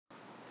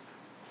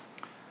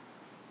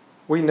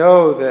We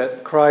know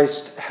that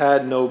Christ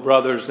had no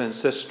brothers and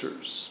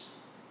sisters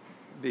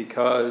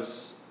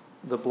because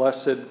the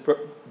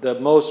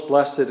most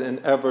blessed and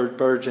ever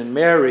Virgin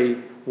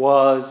Mary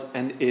was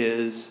and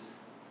is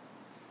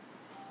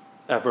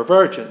ever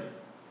virgin.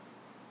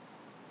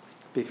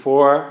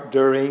 Before,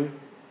 during,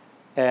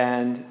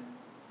 and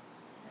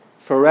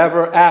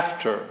forever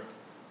after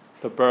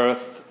the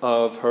birth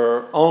of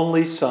her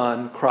only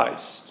Son,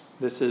 Christ.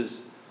 This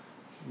is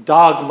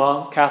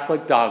dogma,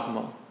 Catholic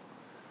dogma,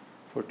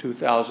 for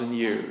 2,000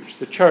 years.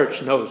 The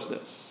Church knows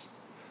this.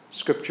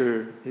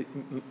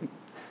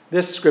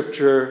 This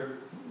scripture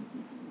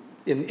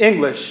in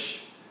English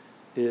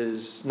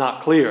is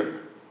not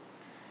clear.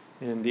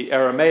 In the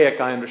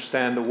Aramaic, I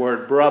understand the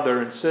word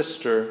brother and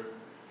sister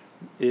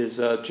is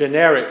a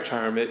generic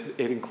term. It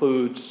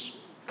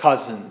includes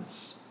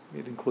cousins.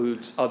 It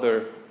includes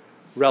other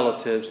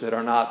relatives that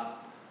are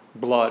not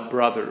blood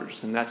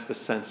brothers, and that's the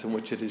sense in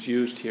which it is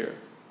used here.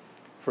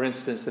 For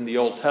instance, in the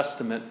Old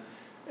Testament,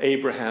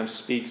 Abraham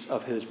speaks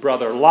of his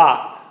brother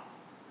Lot,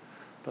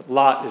 but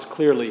Lot is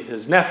clearly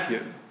his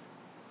nephew.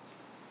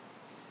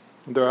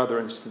 There are other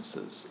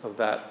instances of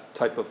that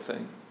type of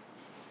thing.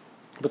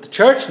 But the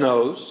Church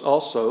knows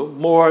also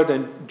more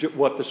than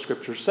what the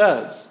Scripture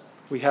says.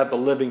 We have the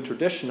living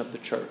tradition of the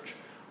Church,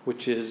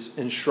 which is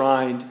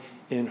enshrined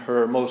in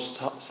her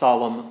most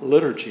solemn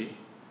liturgy.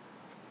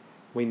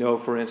 We know,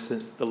 for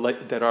instance,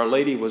 that Our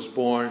Lady was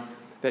born,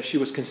 that she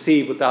was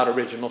conceived without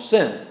original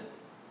sin.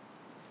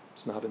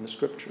 It's not in the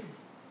Scripture.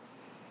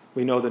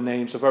 We know the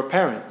names of her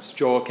parents,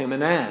 Joachim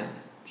and Anne.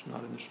 It's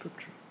not in the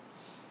Scripture,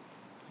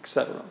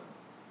 etc.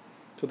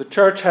 So the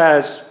Church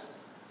has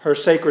her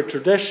sacred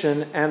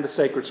tradition and the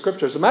sacred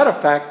Scripture. As a matter of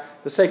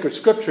fact, the sacred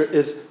Scripture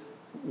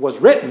was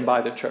written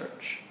by the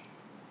Church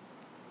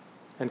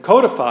and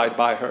codified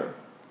by her.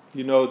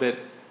 You know that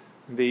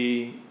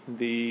the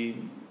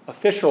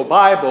official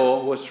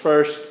Bible was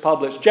first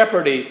published.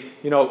 Jeopardy,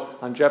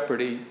 on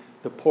Jeopardy,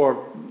 the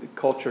poor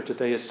culture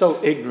today is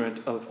so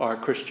ignorant of our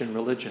Christian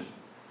religion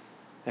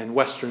and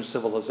Western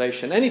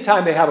civilization.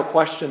 Anytime they have a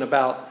question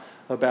about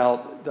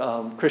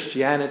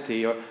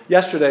Christianity, or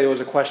yesterday there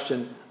was a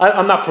question.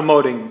 I'm not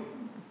promoting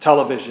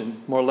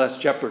television, more or less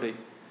Jeopardy.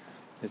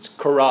 It's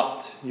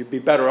corrupt. You'd be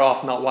better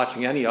off not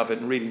watching any of it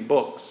and reading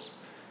books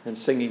and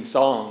singing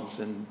songs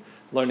and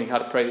learning how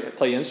to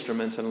play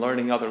instruments and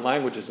learning other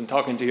languages and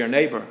talking to your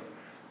neighbor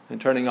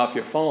and turning off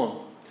your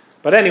phone.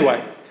 But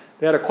anyway,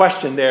 they had a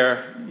question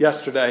there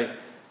yesterday.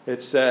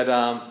 It said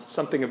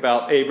something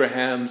about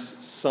Abraham's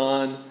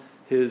son,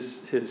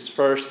 his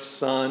first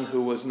son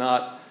who was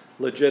not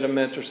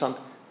legitimate or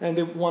something.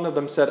 And one of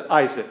them said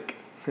Isaac.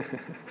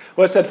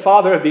 Well, it said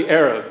father of the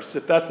Arabs,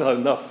 if that's not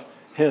enough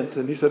hint.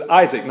 And he said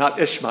Isaac, not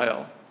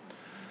Ishmael.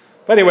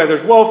 But anyway,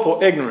 there's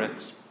woeful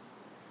ignorance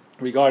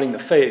regarding the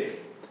faith.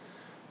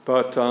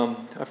 But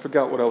I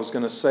forgot what I was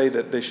going to say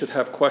that they should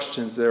have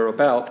questions there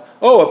about.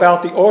 Oh,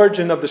 about the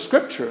origin of the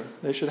Scripture.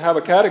 They should have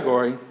a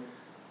category,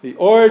 the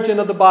origin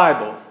of the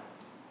Bible,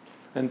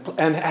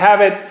 and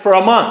have it for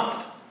a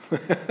month.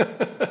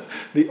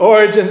 The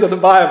origins of the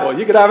Bible.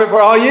 You could have it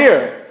for all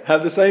year.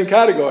 Have the same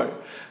category.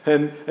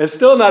 And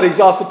still not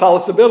exhaust the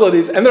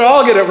possibilities. And they'll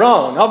all get it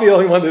wrong. I'll be the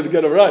only one to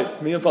get it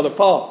right. Me and Father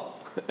Paul.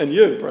 And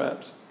you,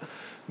 perhaps.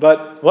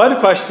 But one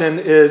question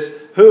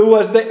is, who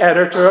was the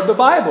editor of the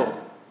Bible?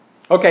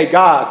 Okay,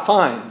 God,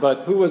 fine.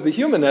 But who was the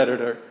human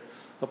editor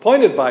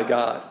appointed by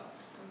God?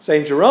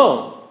 St.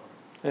 Jerome.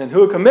 And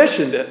who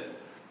commissioned it?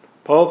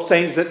 Pope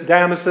St.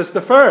 Damasus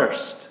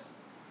I.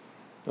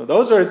 Now,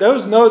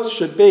 those notes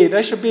should be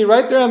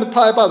right there on the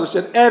Bible. It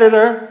said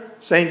editor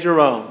St.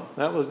 Jerome.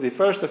 That was the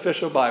first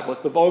official Bible.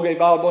 It's the Vulgate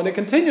Bible, and it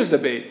continues to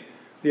be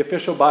the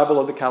official Bible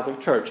of the Catholic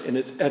Church in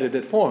its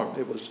edited form.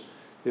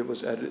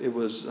 There's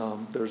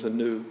a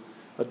new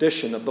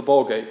edition of the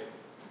Vulgate,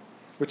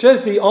 which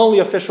is the only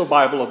official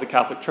Bible of the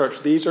Catholic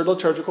Church. These are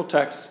liturgical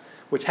texts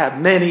which have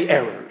many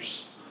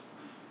errors.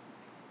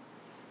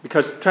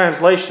 Because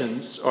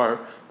translations are,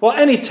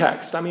 any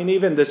text,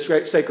 even the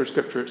sacred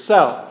Scripture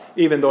itself,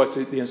 even though it's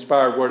the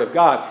inspired Word of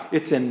God,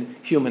 it's in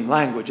human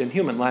language, and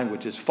human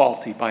language is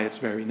faulty by its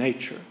very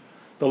nature.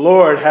 The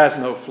Lord has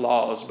no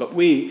flaws, but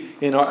we,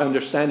 in our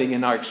understanding,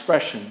 in our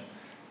expression,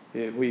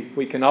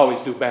 we can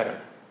always do better,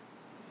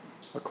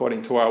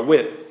 according to our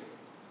wit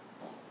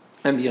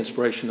and the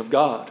inspiration of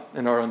God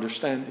and our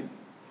understanding.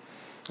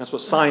 That's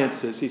what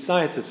science is. See,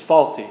 science is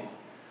faulty,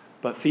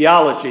 but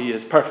theology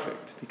is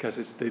perfect because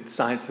it's the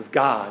science of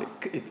God.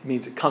 It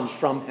means it comes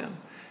from Him,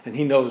 and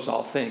He knows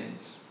all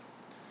things.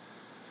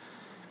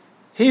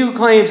 He who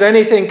claims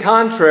anything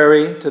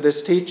contrary to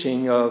this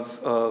teaching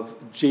of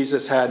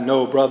Jesus had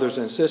no brothers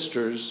and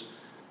sisters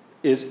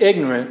is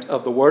ignorant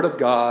of the Word of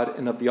God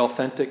and of the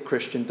authentic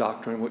Christian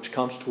doctrine which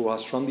comes to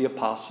us from the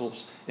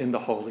apostles in the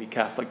Holy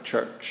Catholic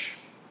Church.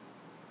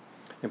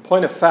 In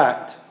point of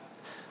fact,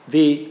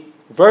 the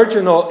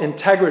virginal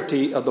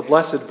integrity of the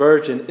Blessed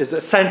Virgin is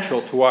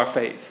essential to our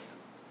faith.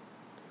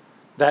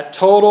 That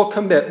total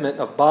commitment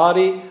of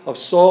body, of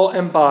soul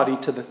and body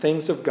to the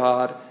things of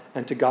God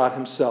and to God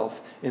Himself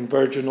in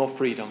virginal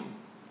freedom.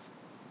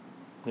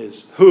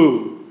 is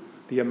who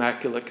the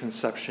Immaculate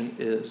Conception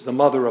is, the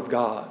Mother of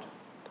God,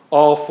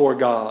 all for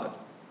God.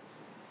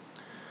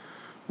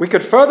 We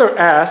could further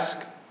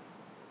ask,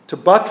 to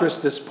buttress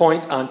this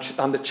point on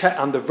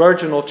the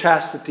virginal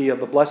chastity of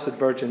the Blessed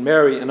Virgin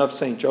Mary and of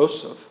St.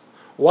 Joseph,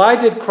 why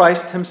did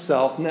Christ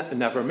himself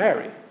never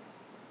marry?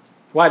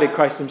 Why did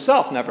Christ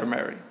himself never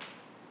marry?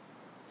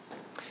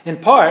 In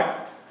part,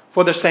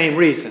 for the same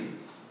reason,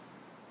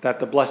 that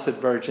the Blessed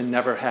Virgin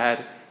never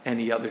had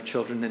any other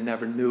children and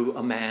never knew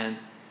a man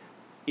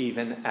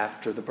even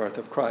after the birth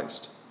of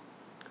Christ.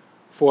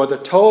 For the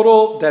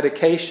total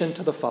dedication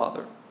to the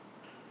Father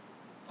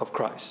of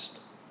Christ.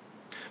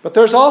 But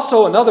there's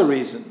also another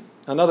reason,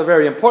 another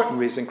very important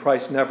reason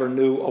Christ never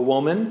knew a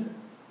woman,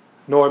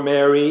 nor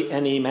marry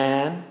any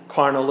man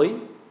carnally,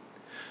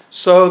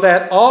 so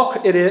that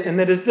it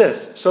is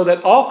this, so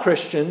that all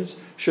Christians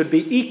should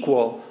be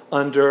equal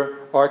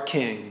under our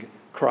King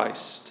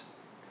Christ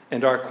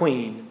and our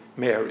Queen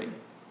Mary.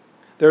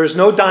 There is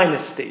no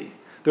dynasty.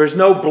 There is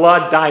no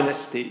blood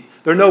dynasty.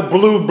 There are no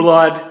blue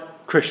blood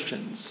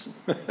Christians.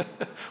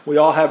 We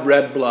all have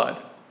red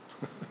blood.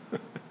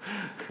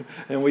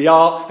 There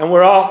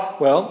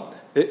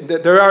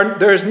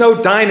is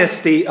no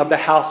dynasty of the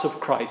house of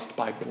Christ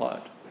by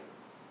blood.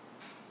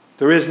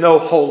 There is no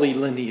holy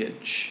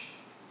lineage.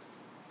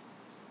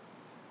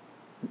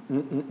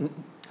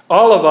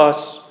 All of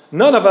us,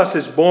 none of us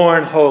is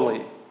born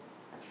holy.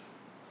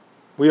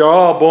 We are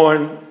all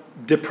born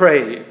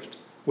depraved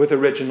with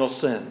original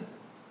sin.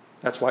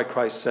 That's why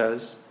Christ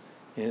says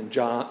in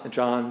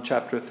John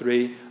chapter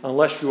 3,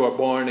 unless you are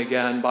born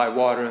again by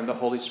water and the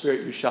Holy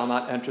Spirit, you shall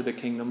not enter the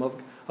kingdom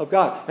of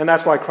God. And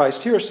that's why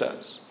Christ here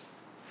says,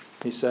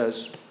 he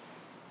says,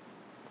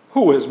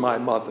 who is my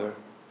mother?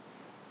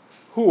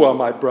 Who are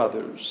my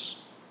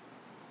brothers?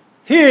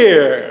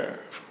 Here!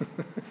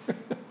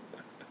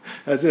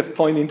 As if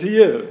pointing to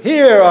you.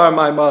 Here are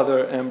my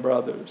mother and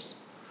brothers.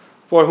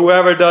 For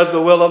whoever does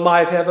the will of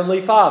my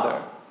heavenly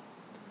Father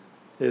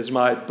is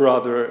my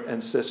brother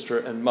and sister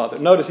and mother.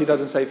 Notice he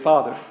doesn't say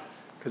father,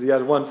 because he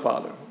has one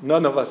father.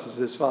 None of us is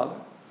his father.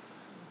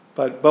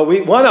 But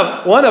one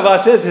of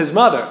us is his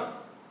mother,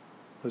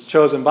 was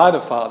chosen by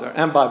the Father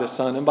and by the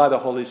Son and by the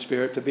Holy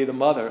Spirit to be the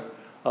mother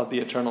of the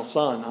eternal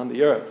Son on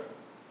the earth.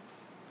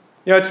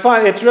 It's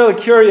fun. It's really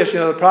curious,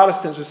 the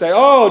Protestants who say,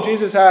 oh,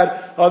 Jesus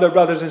had other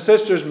brothers and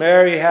sisters.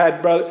 Mary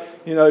had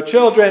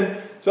children.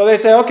 So they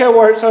say, okay,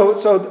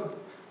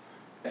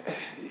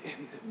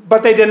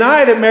 but they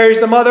deny that Mary's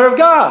the mother of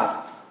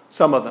God,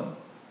 some of them.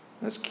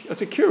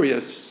 That's a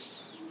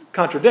curious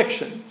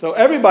contradiction. So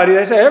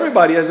they say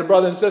everybody has a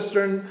brother and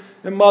sister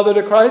and mother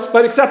to Christ,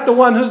 but except the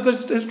one who's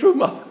his true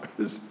mother,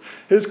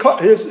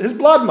 his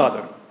blood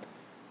mother.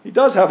 He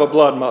does have a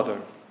blood mother.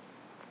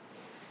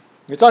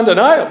 It's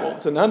undeniable.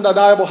 It's an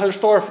undeniable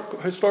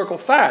historical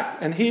fact.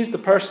 And he's the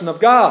person of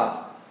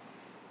God.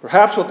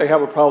 Perhaps what they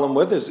have a problem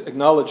with is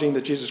acknowledging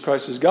that Jesus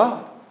Christ is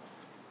God.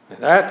 And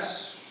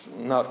that's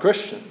not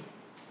Christian.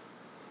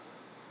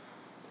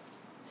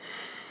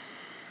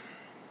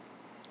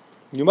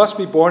 You must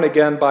be born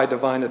again by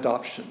divine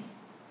adoption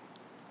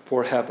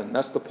for heaven.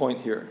 That's the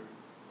point here.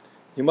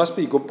 You must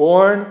be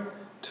born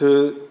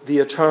to the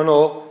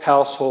eternal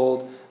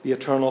household, the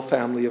eternal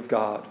family of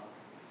God,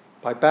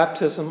 by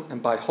baptism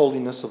and by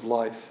holiness of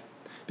life.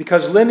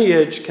 Because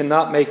lineage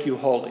cannot make you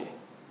holy.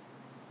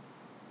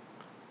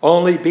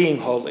 Only being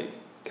holy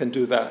can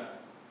do that.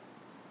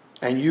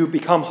 And you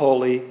become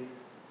holy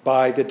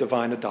by the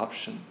divine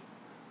adoption,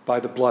 by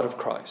the blood of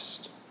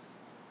Christ.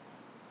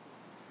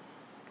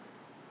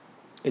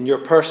 In your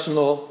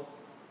personal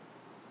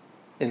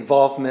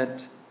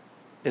involvement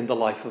in the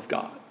life of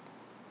God.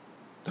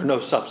 There are no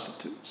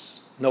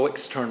substitutes, no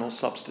external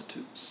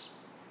substitutes.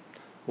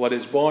 What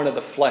is born of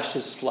the flesh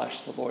is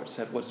flesh, the Lord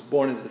said. What is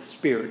born of the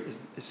Spirit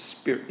is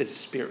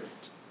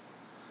spirit.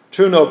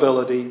 True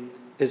nobility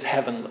is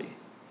heavenly,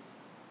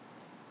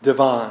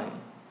 divine,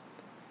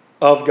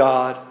 of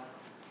God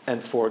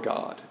and for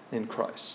God in Christ.